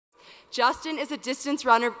Justin is a distance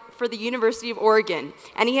runner for the University of Oregon,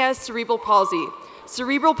 and he has cerebral palsy.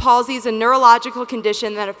 Cerebral palsy is a neurological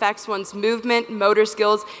condition that affects one's movement, motor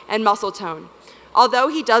skills, and muscle tone. Although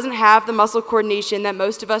he doesn't have the muscle coordination that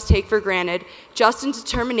most of us take for granted, Justin's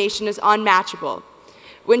determination is unmatchable.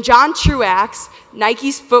 When John Truax,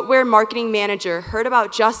 Nike's Footwear Marketing Manager, heard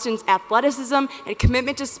about Justin's athleticism and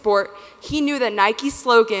commitment to sport, he knew that Nike's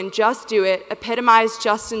slogan, "Just Do It," epitomized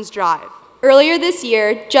Justin's drive. Earlier this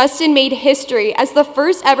year, Justin made history as the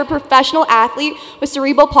first ever professional athlete with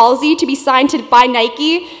cerebral palsy to be signed by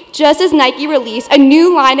Nike, just as Nike released a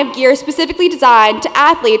new line of gear specifically designed to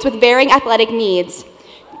athletes with varying athletic needs.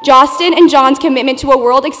 Justin and John's commitment to a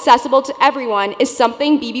world accessible to everyone is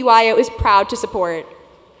something BBYO is proud to support.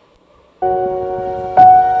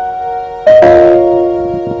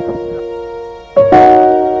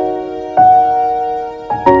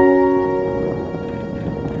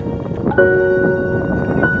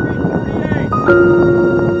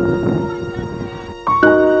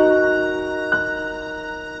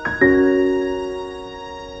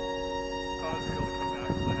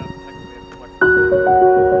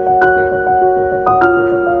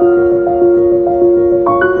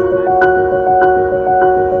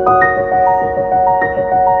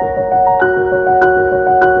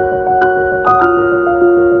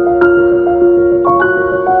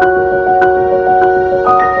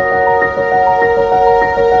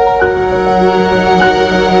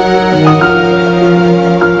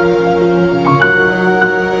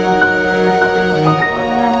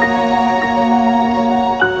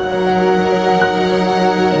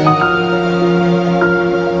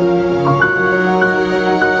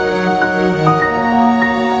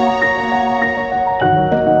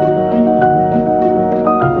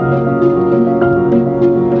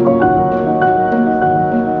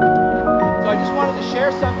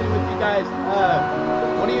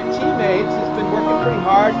 One of your teammates has been working pretty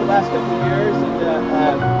hard the last couple of years, and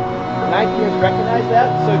Nike has recognized that.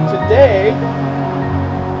 So today,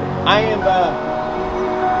 I am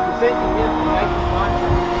presenting him the Nike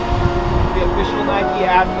contract, the official Nike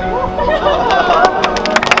athlete.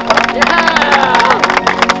 Yeah!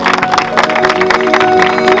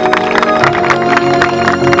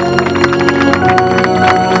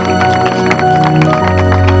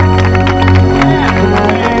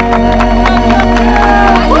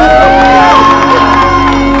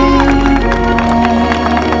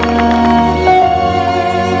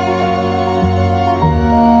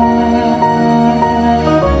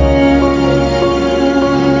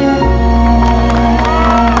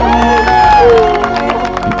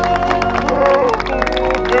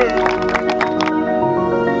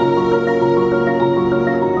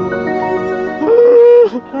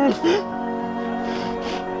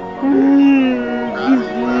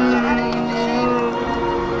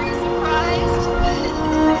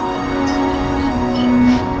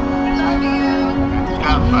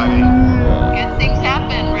 Good things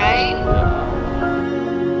happen, right?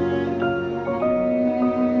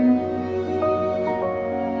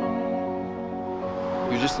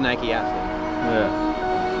 You're just a Nike athlete. Yeah.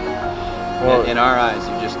 Well, in our eyes,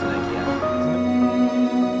 you're just a Nike athlete.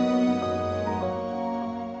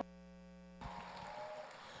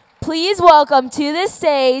 Please welcome to the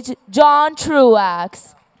stage, John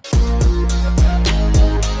Truax.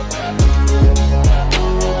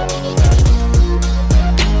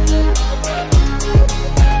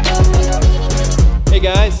 Hey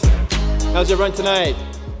guys, how's everyone tonight?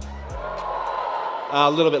 A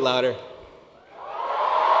little bit louder.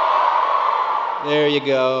 There you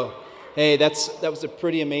go. Hey, that was a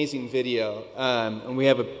pretty amazing video, and we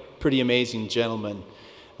have a pretty amazing gentleman.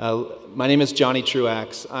 My name is Johnny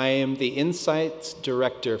Truax. I am the Insights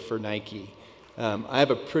Director for Nike. I have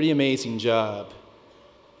a pretty amazing job.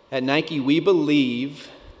 At Nike, we believe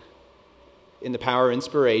in the power of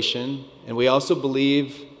inspiration, and we also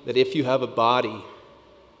believe that if you have a body,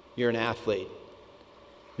 you're an athlete.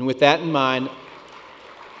 And with that in mind,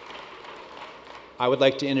 I would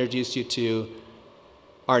like to introduce you to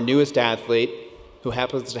our newest athlete, who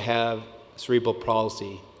happens to have cerebral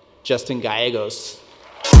palsy, Justin Gallegos.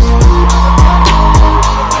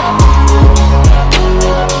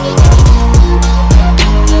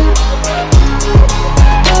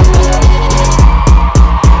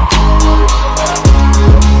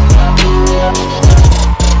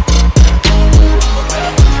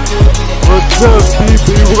 What's up,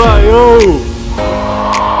 BBYO?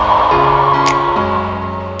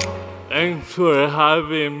 Thanks for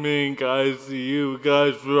having me, guys. You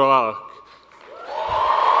guys rock.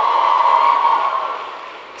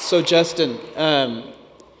 So Justin,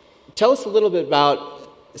 tell us a little bit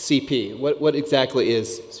about CP. What exactly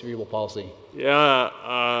is cerebral palsy? Yeah,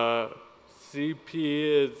 CP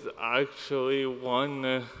is actually one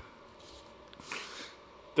of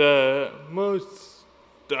the most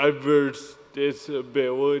diverse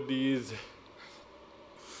disabilities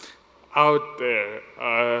out there.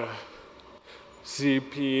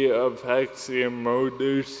 CP affects your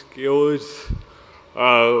motor skills.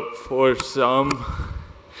 For some,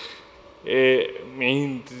 it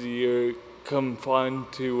means you're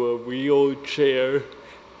confined to a wheelchair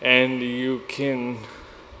and you can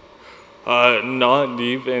not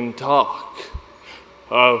even talk.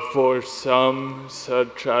 For some,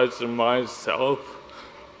 such as myself,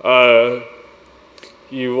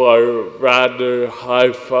 you are rather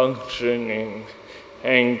high functioning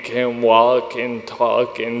and can walk and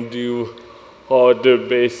talk and do all the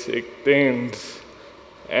basic things,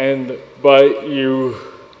 but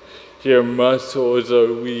your muscles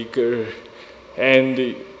are weaker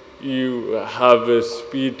and you have a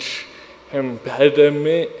speech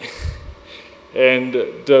impediment, and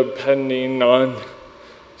depending on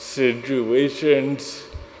situations,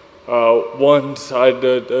 one side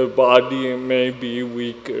of the body may be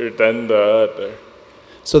weaker than the other.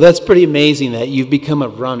 So that's pretty amazing that you've become a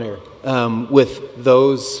runner with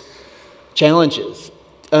those challenges.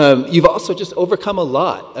 You've also just overcome a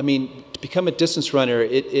lot. I mean, to become a distance runner,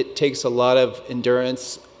 it takes a lot of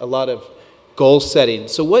endurance, a lot of goal setting.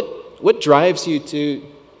 So what drives you to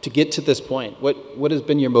get to this point? What has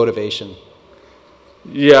been your motivation?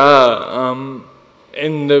 Yeah,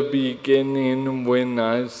 in the beginning when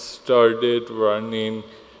I started running,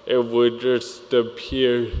 it would just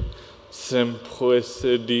appear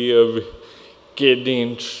simplicity of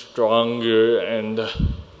getting stronger and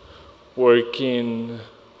working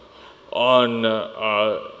on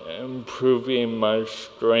improving my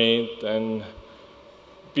strength and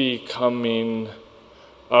becoming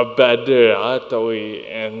a better athlete.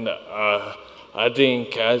 And I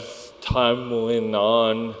think as time went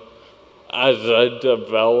on, as I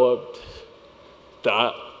developed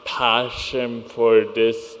that passion for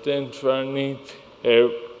distance running,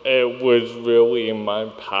 it was really my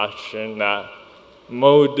passion that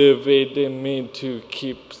motivated me to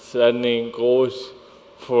keep setting goals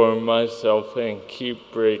for myself and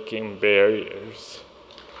keep breaking barriers.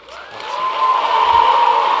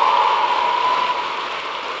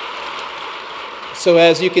 So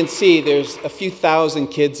as you can see, there's a few thousand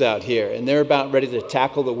kids out here, and they're about ready to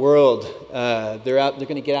tackle the world. They're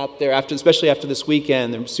going to get out there, especially after this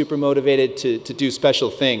weekend. They're super motivated to do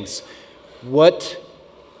special things. What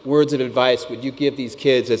words of advice would you give these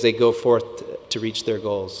kids as they go forth to reach their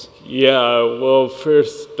goals? Yeah, well,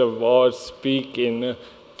 first of all, speaking a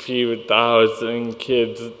few thousand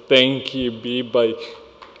kids, thank you, BBYO,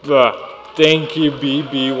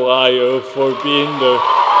 for being the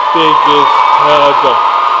biggest crowd.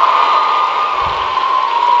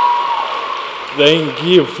 Thank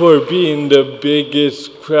you for being the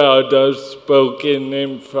biggest crowd I've spoken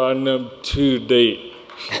in front of to date.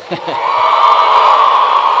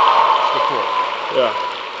 Yeah.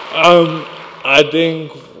 I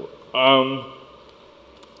think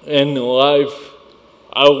in life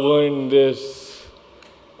I learned this.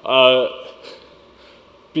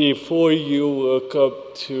 Before you look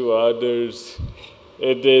up to others,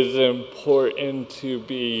 it is important to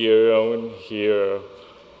be your own hero.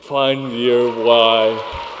 Find your why.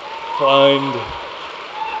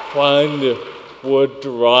 Find what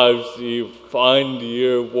drives you. Find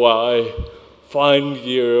your why. Find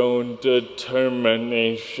your own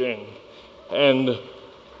determination. And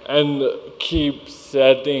keep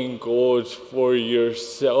setting goals for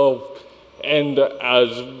yourself, and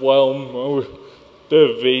as well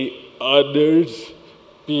motivate others,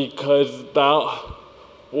 because that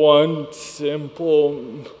one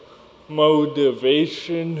simple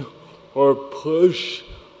motivation or push,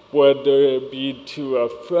 whether it be to a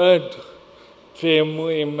friend,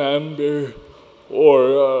 family member,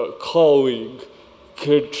 or a colleague,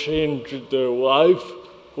 could change their life.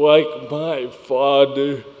 Like my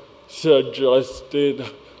father suggested,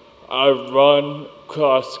 I run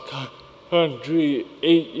cross country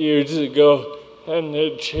 8 years ago, and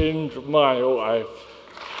it changed my life.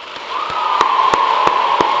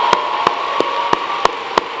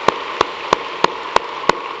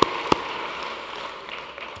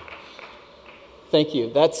 Thank you.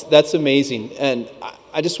 That's amazing. And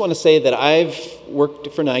I just want to say that I've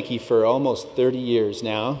worked for Nike for almost 30 years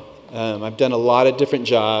now. I've done a lot of different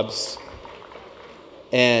jobs.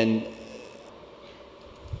 And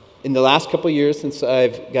in the last couple of years since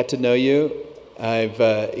I've got to know you, I've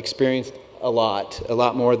experienced a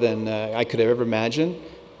lot more than I could have ever imagined.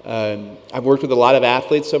 I've worked with a lot of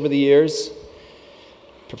athletes over the years,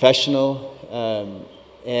 professional,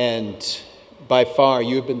 and by far,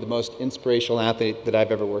 you have been the most inspirational athlete that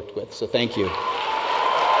I've ever worked with, so thank you.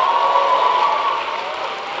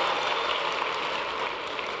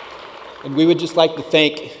 And we would just like to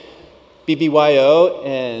thank BBYO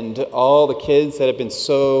and all the kids that have been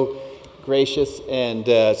so gracious and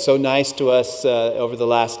so nice to us over the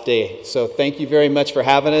last day. So thank you very much for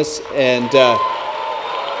having us. And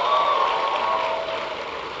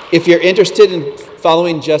if you're interested in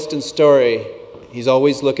following Justin's story, he's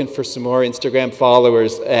always looking for some more Instagram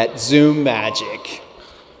followers at Zoom Magic.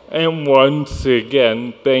 And once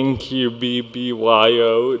again, thank you,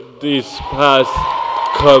 BBYO. These past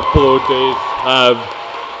couple days have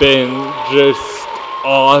been just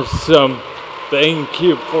awesome. Thank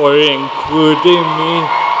you for including me,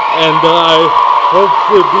 and I hope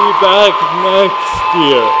to be back next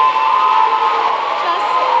year.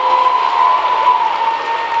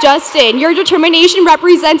 Justin, your determination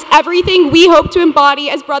represents everything we hope to embody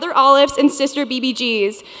as Brother Olives and Sister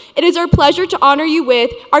BBGs. It is our pleasure to honor you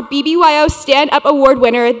with our BBYO Stand Up Award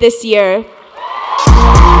winner this year.